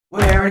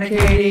here in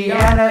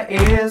Acadiana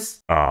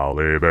is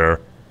Owlie Bear.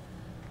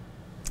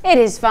 It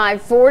is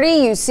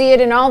 5:40. You see it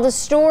in all the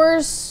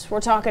stores.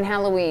 We're talking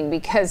Halloween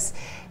because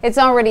it's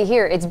already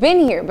here. It's been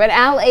here, but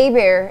Al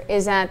Bear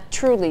is at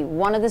truly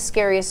one of the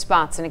scariest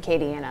spots in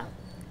Acadiana.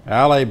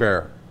 Al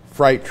Bear,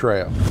 Fright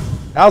Trail.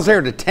 Al's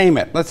here to tame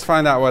it. Let's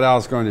find out what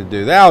Al's going to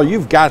do. Al,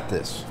 you've got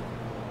this.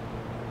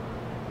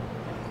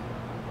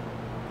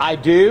 I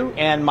do,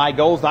 and my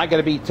goal is not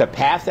going to be to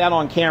pass out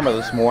on camera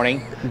this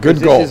morning. Good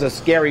goal. This is a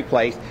scary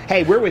place.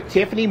 Hey, we're with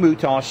Tiffany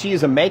Mouton. She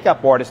is a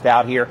makeup artist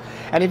out here.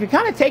 And if you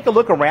kind of take a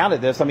look around at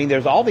this, I mean,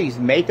 there's all these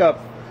makeup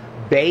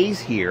bays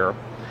here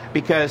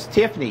because,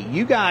 Tiffany,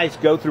 you guys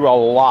go through a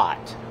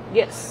lot.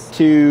 Yes.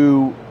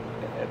 To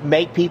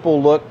make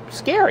people look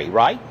scary,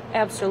 right?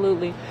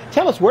 Absolutely.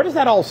 Tell us, where does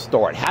that all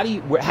start? How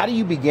do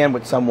you begin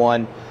with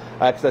someone?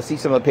 Because I see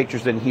some of the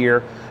pictures in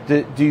here.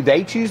 Do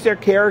they choose their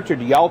character?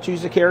 Do y'all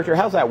choose the character?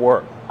 How's that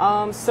work?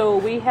 So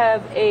we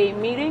have a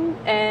meeting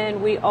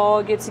and we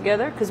all get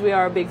together because we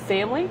are a big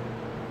family,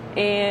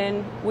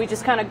 and we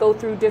just kind of go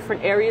through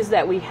different areas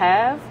that we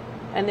have,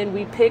 and then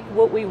we pick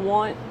what we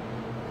want.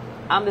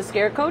 I'm the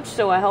scare coach,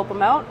 so I help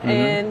them out,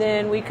 and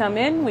then we come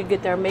in, we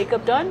get their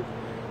makeup done,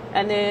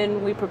 and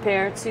then we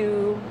prepare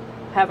to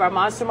have our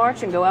monster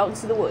march and go out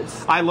into the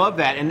woods. I love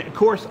that. And of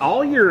course,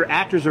 all your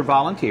actors are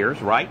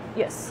volunteers, right?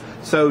 Yes.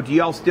 So do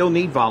y'all still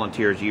need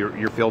volunteers?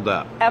 You're filled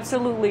up?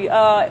 Absolutely.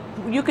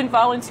 You can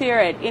volunteer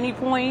at any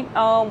point.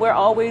 We're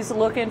always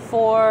looking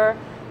for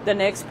the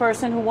next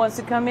person who wants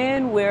to come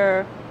in.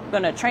 We're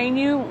going to train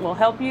you, we'll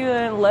help you,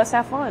 and let's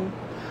have fun.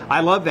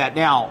 I love that.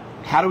 Now,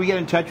 how do we get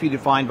in touch with you to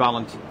find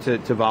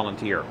to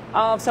volunteer?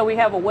 So we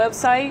have a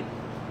website,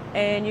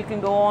 and you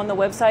can go on the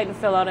website and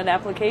fill out an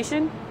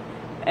application,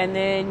 and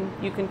then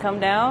you can come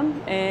down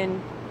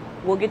and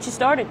we'll get you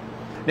started.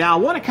 Now, I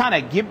want to kind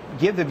of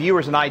give the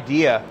viewers an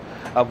idea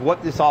of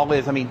what this all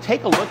is. I mean,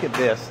 take a look at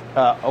this.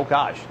 Oh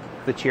gosh,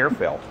 the chair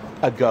fell.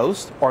 A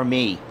ghost or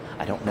me?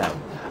 I don't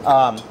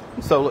know.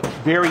 So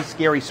very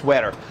scary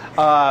sweater.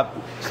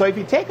 So if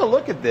you take a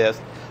look at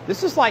this,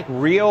 this is like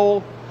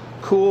real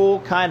cool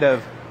kind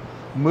of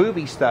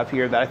movie stuff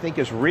here that I think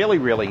is really,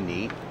 really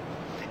neat.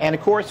 And of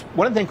course,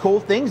 one of the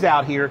cool things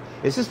out here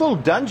is this little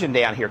dungeon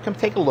down here. Come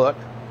take a look.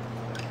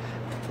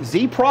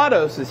 Z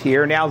Prados is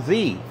here. Now,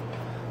 Z,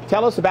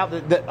 tell us about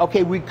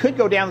okay, we could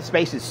go down the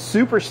space. It's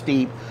super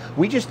steep.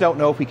 We just don't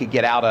know if we could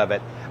get out of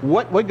it.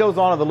 What goes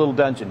on in the little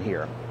dungeon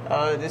here?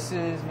 This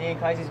is me and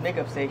Kaiser's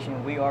makeup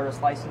station. We are the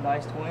Slice and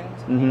Dice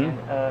twins, and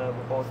we're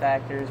both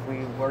actors. We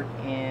work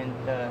in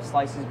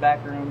Slice's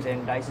back rooms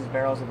and Dice's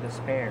Barrels of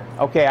Despair.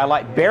 Okay, I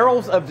like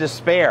Barrels of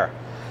Despair.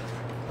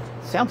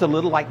 Sounds a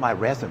little like my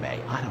resume.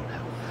 I don't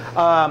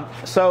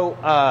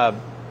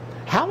know.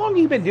 How long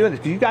have you been doing this?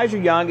 Because you guys are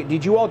young.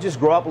 Did you all just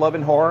grow up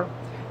loving horror?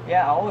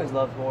 Yeah, I always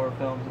loved horror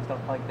films and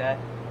stuff like that.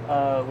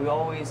 We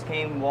always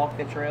came and walked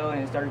the trail,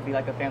 and it started to be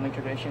like a family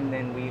tradition.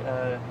 Then we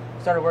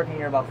started working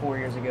here about 4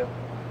 years ago.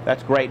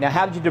 That's great. Now,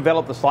 how did you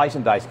develop the Slice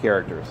and Dice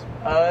characters?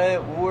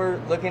 We're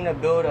looking to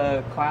build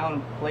a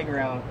clown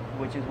playground,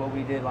 which is what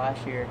we did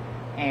last year.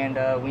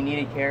 And we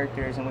needed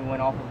characters, and we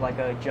went off of like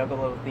a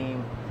Juggalo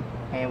theme.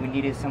 And we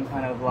needed some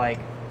kind of like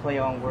play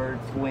on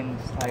words, twins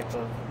type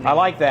of name. I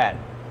like that.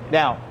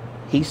 Now,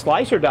 he's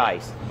Slice or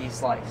Dice? He's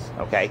Slice.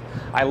 Okay.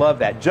 I love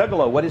that.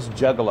 Juggalo. What is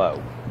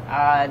Juggalo?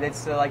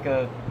 That's like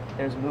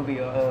there's movie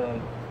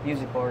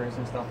music orders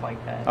and stuff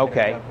like that.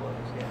 Okay. Yeah.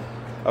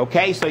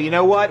 Okay, so you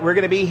know what? We're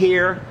going to be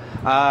here.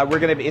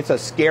 It's a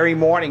scary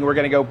morning. We're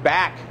going to go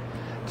back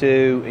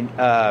to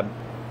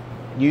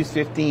News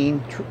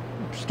 15,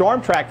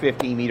 Storm Track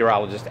 15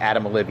 meteorologist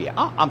Adam Olivia.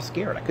 Oh, I'm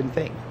scared. I couldn't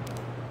think.